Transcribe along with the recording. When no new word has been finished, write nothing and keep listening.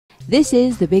This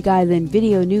is the Big Island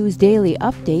Video News Daily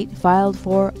Update filed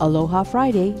for Aloha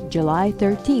Friday, July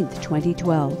 13th,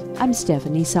 2012. I'm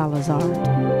Stephanie Salazar.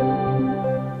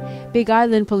 Big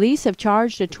Island police have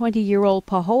charged a 20-year-old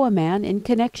Pahoa man in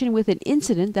connection with an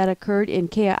incident that occurred in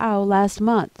Kea'au last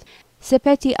month.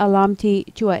 Sepeti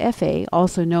Alamti Tuaefe,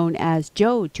 also known as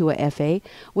Joe Tuaefe,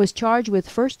 was charged with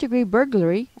first-degree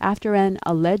burglary after an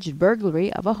alleged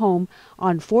burglary of a home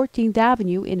on 14th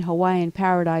Avenue in Hawaiian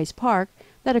Paradise Park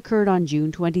that occurred on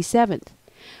June 27th.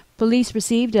 Police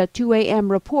received a 2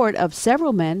 a.m. report of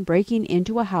several men breaking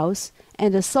into a house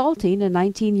and assaulting a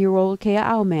 19-year-old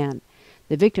Kea'au man.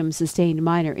 The victim sustained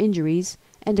minor injuries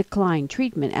and declined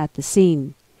treatment at the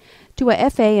scene.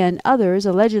 Tuaefe and others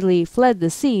allegedly fled the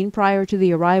scene prior to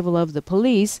the arrival of the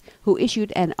police, who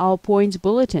issued an all-points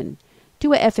bulletin.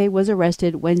 Tuaefe was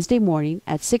arrested Wednesday morning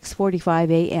at 6:45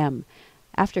 a.m.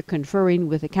 After conferring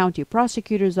with the county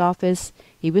prosecutor's office,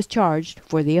 he was charged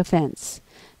for the offense.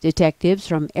 Detectives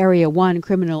from Area 1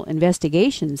 Criminal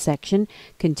Investigations Section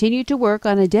continue to work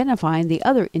on identifying the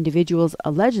other individuals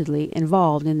allegedly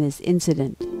involved in this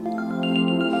incident.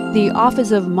 The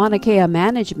Office of Mauna Kea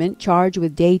Management, charged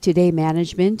with day-to-day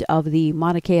management of the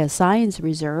Mauna Kea Science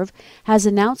Reserve, has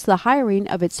announced the hiring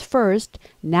of its first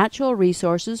Natural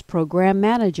Resources Program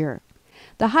Manager.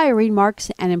 The hiring marks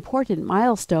an important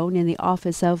milestone in the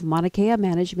Office of Mauna Kea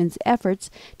Management's efforts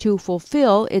to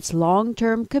fulfill its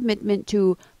long-term commitment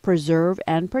to preserve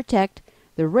and protect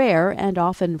the rare and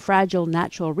often fragile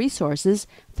natural resources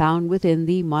found within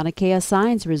the Mauna Kea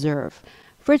Science Reserve.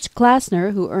 Fritz Klassner,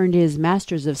 who earned his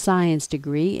Master's of Science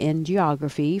degree in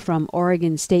Geography from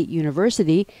Oregon State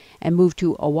University and moved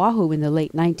to Oahu in the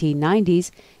late 1990s,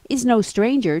 is no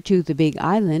stranger to the Big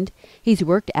Island. He's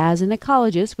worked as an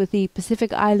ecologist with the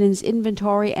Pacific Islands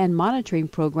Inventory and Monitoring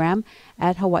Program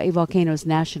at Hawaii Volcanoes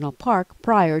National Park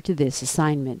prior to this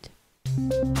assignment.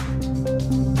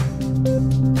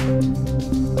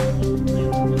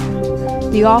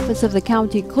 The Office of the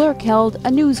County Clerk held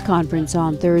a news conference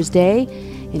on Thursday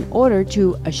in order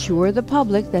to assure the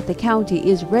public that the county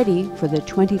is ready for the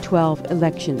 2012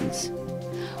 elections.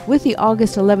 With the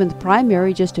August 11th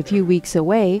primary just a few weeks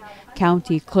away,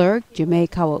 County Clerk Jime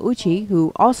Kawauchi,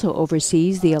 who also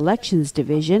oversees the Elections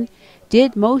Division,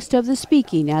 did most of the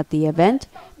speaking at the event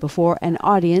before an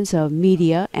audience of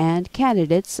media and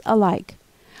candidates alike.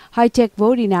 High-tech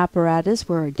voting apparatus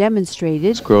were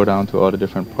demonstrated. Scroll down to all the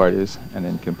different parties and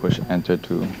then you can push enter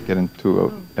to get into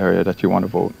an area that you want to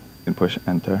vote. You can push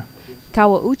enter.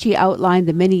 Kawauchi outlined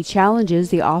the many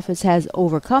challenges the office has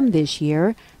overcome this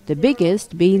year, the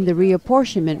biggest being the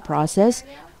reapportionment process,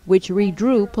 which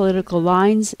redrew political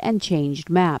lines and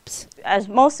changed maps. As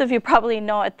most of you probably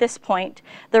know at this point,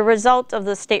 the result of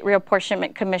the State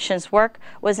Reapportionment Commission's work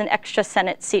was an extra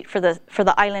Senate seat for the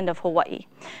island of Hawaii.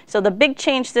 So the big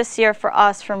change this year for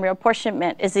us from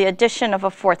reapportionment is the addition of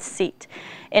a fourth seat.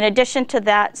 In addition to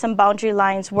that, some boundary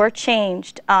lines were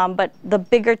changed, but the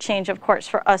bigger change, of course,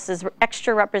 for us is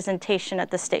extra representation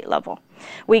at the state level.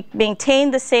 We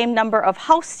maintain the same number of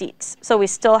House seats, so we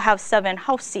still have 7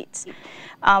 House seats.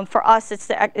 For us, it's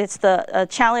the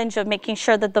challenge of making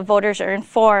sure that the voters are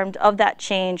informed of that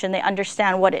change and they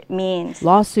understand what it means.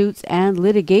 Lawsuits and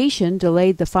litigation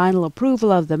delayed the final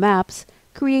approval of the maps,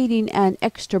 creating an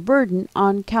extra burden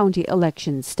on county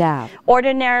election staff.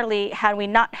 Ordinarily, had we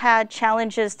not had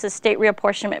challenges to state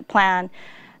reapportionment plan,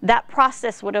 that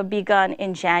process would have begun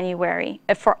in January.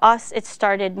 For us, it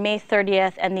started May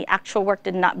 30th, and the actual work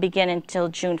did not begin until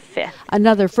June 5th.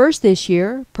 Another first this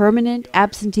year, permanent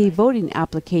absentee voting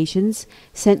applications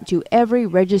sent to every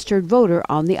registered voter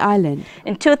on the island.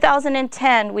 In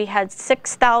 2010, we had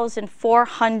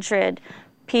 6,400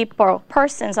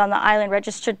 persons on the island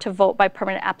registered to vote by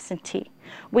permanent absentee.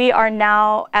 We are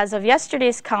now, as of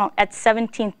yesterday's count, at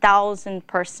 17,000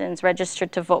 persons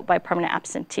registered to vote by permanent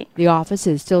absentee. The office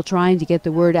is still trying to get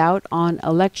the word out on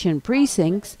election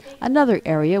precincts, another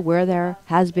area where there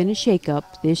has been a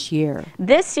shakeup this year.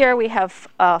 This year we have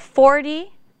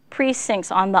 40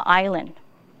 precincts on the island.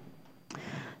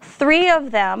 3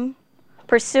 of them,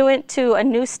 pursuant to a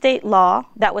new state law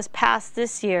that was passed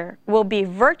this year, will be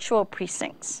virtual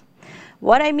precincts.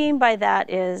 What I mean by that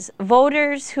is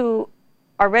voters who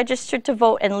are registered to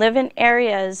vote and live in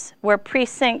areas where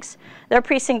their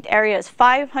precinct areas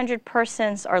 500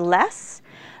 persons or less,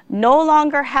 no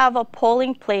longer have a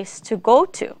polling place to go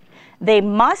to. They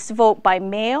must vote by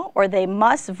mail or they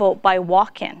must vote by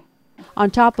walk-in. On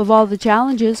top of all the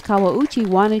challenges, Kawauchi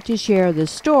wanted to share the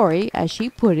story, as she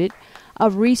put it,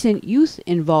 of recent youth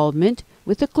involvement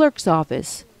with the clerk's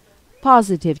office.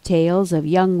 positive tales of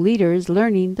young leaders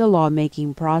learning the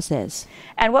lawmaking process.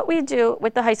 And what we do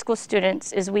with the high school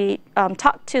students is we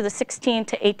talk to the 16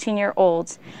 to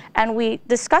 18-year-olds, and we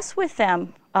discuss with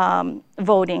them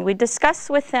voting. We discuss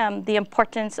with them the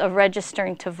importance of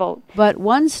registering to vote. But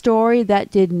one story that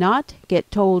did not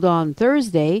get told on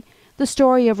Thursday, the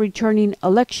story of returning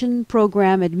election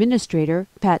program administrator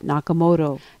Pat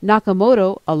Nakamoto.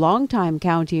 Nakamoto, a longtime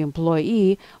county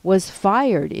employee, was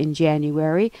fired in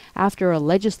January after a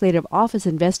legislative office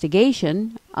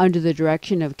investigation under the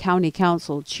direction of County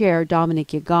Council Chair Dominic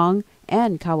Yagang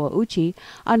and Kawauchi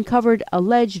uncovered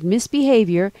alleged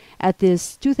misbehavior at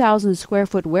this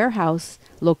 2,000-square-foot warehouse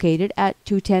located at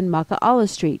 210 Makaala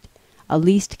Street, a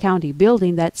leased county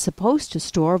building that's supposed to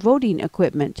store voting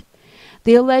equipment.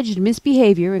 The alleged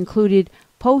misbehavior included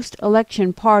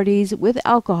post-election parties with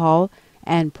alcohol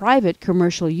and private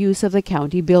commercial use of the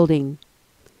county building.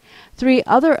 3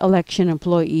 other election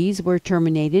employees were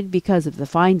terminated because of the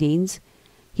findings.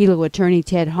 Hilo attorney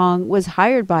Ted Hong was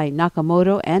hired by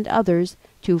Nakamoto and others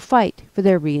to fight for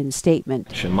their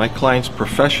reinstatement. My client's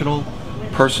professional,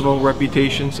 personal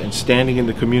reputations and standing in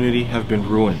the community have been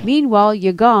ruined. Meanwhile,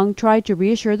 Yagang tried to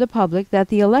reassure the public that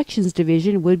the Elections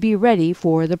Division would be ready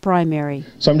for the primary.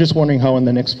 So I'm just wondering how in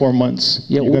the next 4 months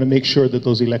you're going to make sure that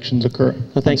those elections occur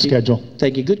on schedule.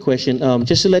 Thank you. Good question.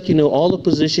 Just to let you know, all the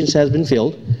positions has been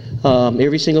filled.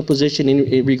 Every single position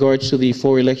in regards to the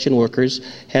 4 election workers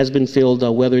has been filled,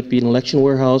 whether it be an election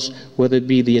warehouse, whether it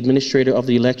be the administrator of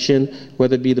the election,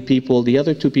 whether it be the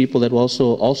other 2 people that were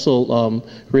also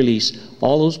released.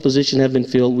 All those positions have been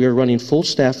filled. We are running full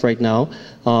staff right now,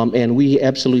 and we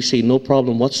absolutely see no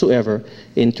problem whatsoever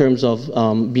in terms of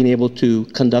being able to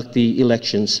conduct the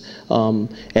elections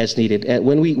as needed.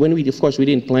 When we of course we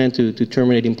didn't plan to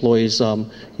terminate employees out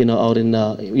in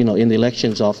in the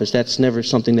elections office. That's never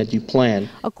something that you plan.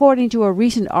 According to a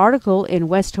recent article in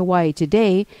West Hawaii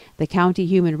Today, the County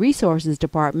Human Resources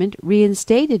Department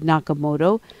reinstated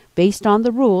Nakamoto based on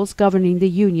the rules governing the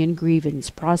union grievance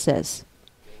process.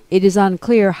 It is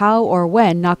unclear how or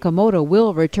when Nakamoto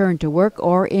will return to work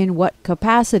or in what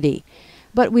capacity.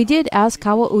 But we did ask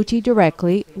Kawauchi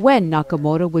directly when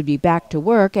Nakamoto would be back to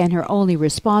work, and her only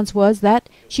response was that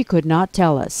she could not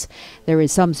tell us. There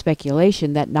is some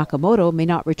speculation that Nakamoto may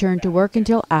not return to work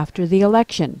until after the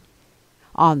election.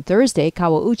 On Thursday,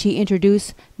 Kawauchi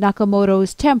introduced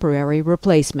Nakamoto's temporary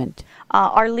replacement.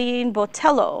 Arlene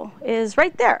Botello is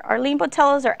right there. Arlene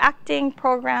Botello is our acting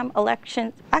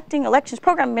elections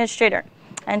program administrator,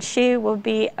 and she will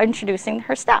be introducing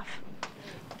her staff.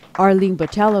 Arlene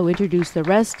Botello introduced the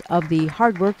rest of the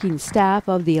hardworking staff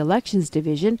of the Elections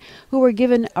Division, who were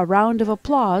given a round of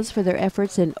applause for their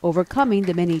efforts in overcoming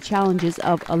the many challenges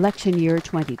of election year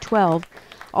 2012,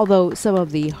 although some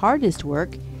of the hardest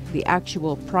work, the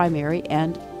actual primary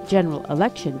and general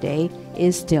election day,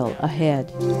 is still ahead.